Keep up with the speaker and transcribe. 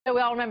So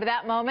we all remember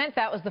that moment.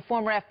 That was the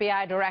former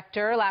FBI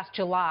director last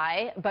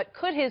July. But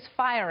could his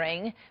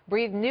firing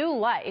breathe new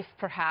life,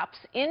 perhaps,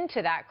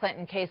 into that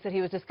Clinton case that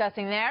he was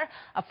discussing there?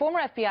 A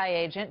former FBI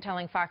agent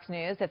telling Fox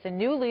News that the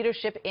new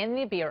leadership in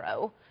the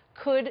Bureau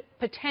could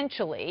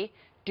potentially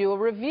do a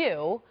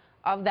review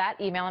of that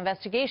email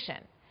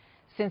investigation,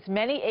 since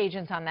many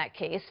agents on that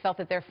case felt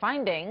that their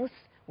findings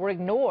were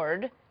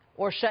ignored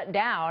or shut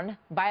down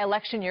by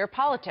election year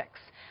politics.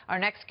 Our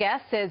next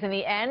guest says in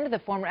the end, the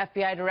former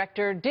FBI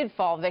director did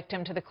fall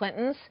victim to the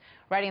Clintons,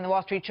 writing in the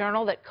Wall Street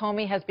Journal that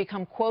Comey has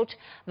become, quote,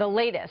 the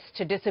latest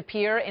to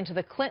disappear into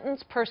the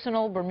Clintons'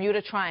 personal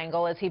Bermuda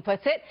Triangle, as he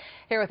puts it.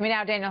 Here with me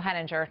now, Daniel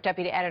Henninger,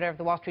 deputy editor of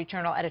the Wall Street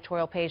Journal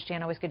editorial page.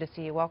 Dan, always good to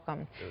see you.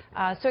 Welcome.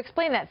 So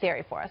explain that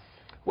theory for us.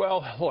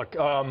 Well, look,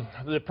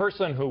 the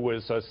person who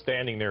was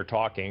standing there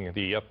talking,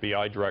 the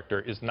FBI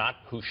director, is not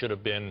who should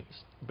have been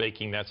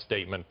making that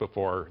statement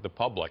before the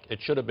public. It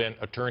should have been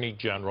Attorney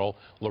General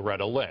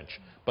Loretta Lynch.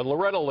 But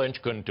Loretta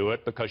Lynch couldn't do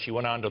it because she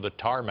went onto the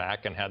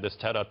tarmac and had this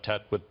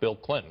tete-a-tete with Bill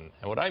Clinton.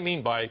 And what I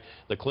mean by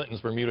the Clintons'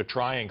 Bermuda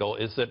Triangle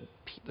is that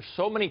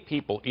so many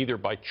people, either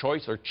by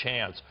choice or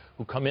chance,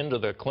 who come into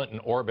the Clinton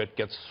orbit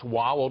get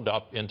swallowed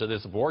up into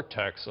this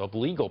vortex of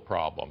legal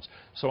problems.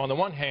 So on the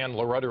one hand,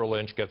 Loretta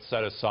Lynch gets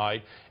set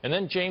aside, and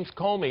then James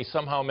Comey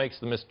somehow makes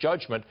the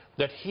misjudgment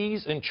that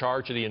he's in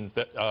charge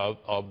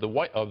of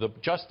the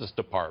Justice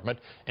Department,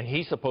 and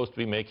he's supposed to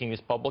be making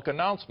these public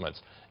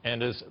announcements.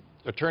 And as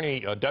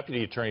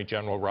Deputy Attorney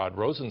General Rod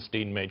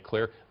Rosenstein made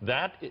clear,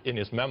 that in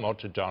his memo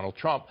to Donald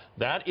Trump,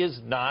 that is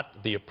not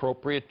the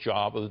appropriate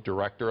job of the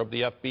director of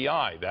the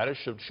FBI. That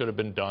should have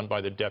been done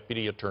by the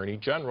Deputy Attorney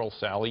General,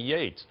 Sally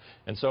Yates.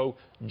 And so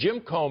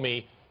Jim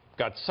Comey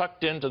got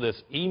sucked into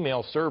this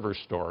email server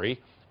story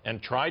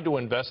and tried to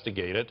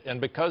investigate it, and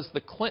because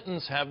the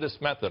Clintons have this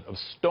method of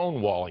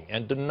stonewalling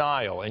and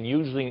denial and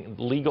using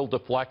legal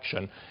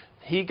deflection,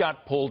 he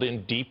got pulled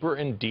in deeper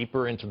and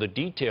deeper into the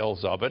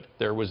details of it.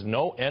 There was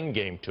no end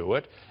game to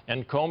it,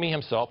 and Comey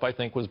himself, I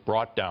think, was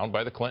brought down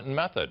by the Clinton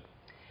method.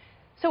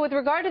 So with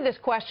regard to this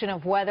question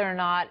of whether or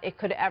not it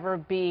could ever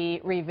be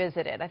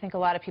revisited, I think a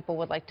lot of people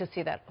would like to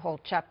see that whole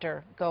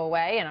chapter go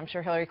away, and I'm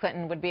sure Hillary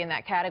Clinton would be in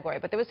that category.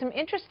 But there was some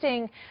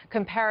interesting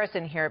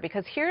comparison here,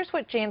 because here's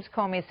what James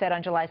Comey said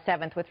on July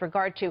 7th with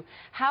regard to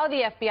how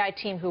the FBI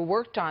team who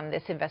worked on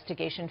this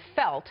investigation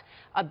felt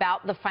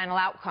about the final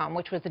outcome,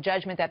 which was the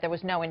judgment that there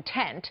was no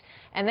intent.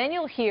 And then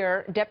you'll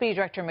hear Deputy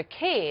Director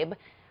McCabe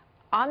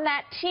on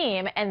that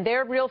team and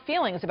their real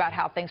feelings about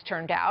how things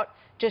turned out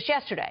just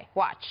yesterday.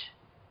 Watch.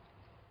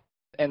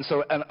 And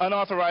so an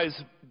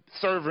unauthorized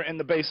server in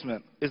the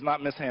basement is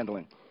not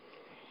mishandling.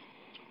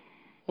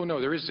 Well,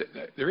 no, there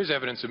is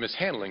evidence of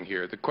mishandling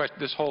here.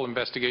 This whole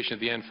investigation at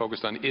the end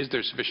focused on, is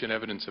there sufficient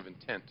evidence of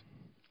intent?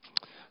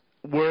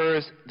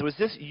 Was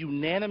this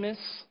unanimous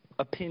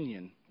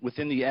opinion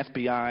within the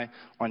FBI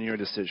on your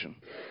decision?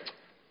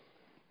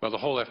 Well, the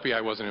whole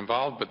FBI wasn't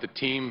involved, but the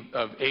team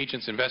of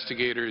agents,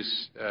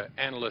 investigators,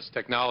 analysts,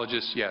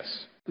 technologists,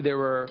 yes. There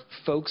were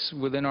folks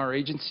within our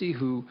agency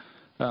who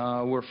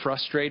were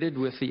frustrated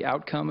with the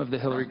outcome of the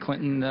Hillary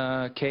Clinton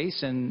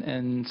case,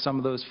 and some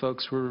of those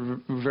folks were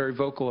very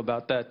vocal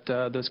about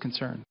those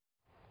concerns.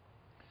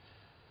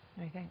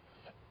 What do you think?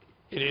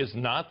 It is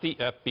not the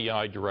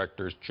FBI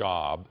director's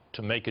job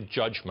to make a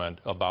judgment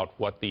about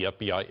what the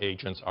FBI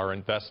agents are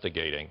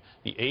investigating.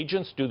 The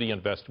agents do the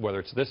whether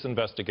it's this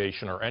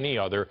investigation or any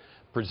other,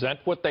 present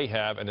what they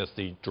have, and it's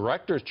the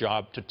director's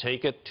job to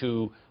take it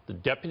to the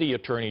Deputy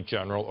Attorney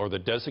General or the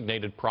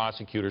designated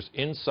prosecutors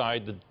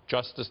inside the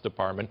Justice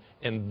Department,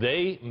 and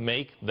they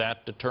make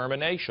that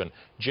determination.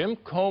 Jim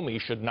Comey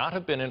should not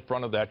have been in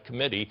front of that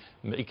committee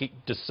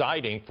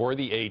deciding for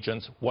the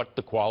agents what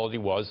the quality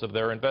was of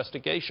their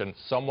investigation.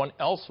 Someone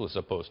else was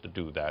supposed to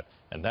do that,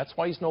 and that's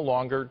why he's no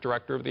longer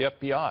director of the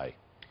FBI.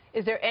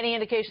 Is there any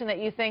indication that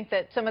you think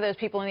that some of those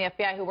people in the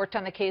FBI who worked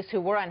on the case who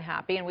were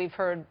unhappy, and we've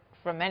heard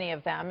from many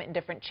of them in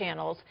different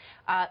channels,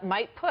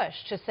 might push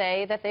to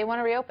say that they want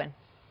to reopen?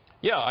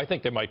 Yeah, I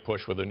think they might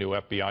push with a new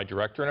FBI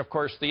director. And of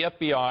course, the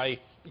FBI,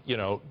 you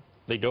know,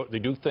 they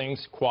do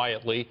things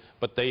quietly,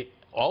 but they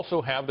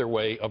also have their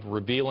way of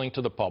revealing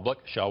to the public,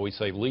 shall we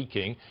say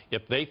leaking,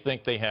 if they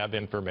think they have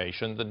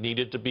information that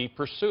needed to be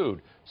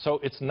pursued. So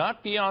it's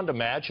not beyond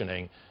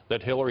imagining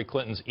that Hillary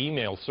Clinton's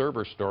email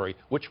server story,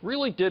 which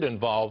really did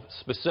involve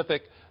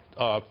specific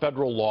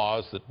federal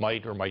laws that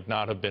might or might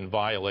not have been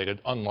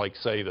violated, unlike,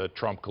 say, the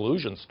Trump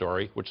collusion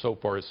story, which so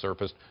far has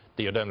surfaced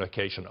the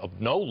identification of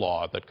no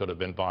law that could have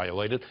been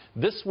violated.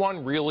 This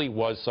one really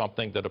was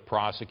something that a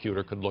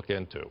prosecutor could look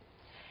into.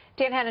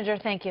 Dan Henninger,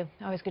 thank you.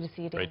 Always good to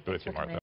see you, Dan. Great to see you, Martha.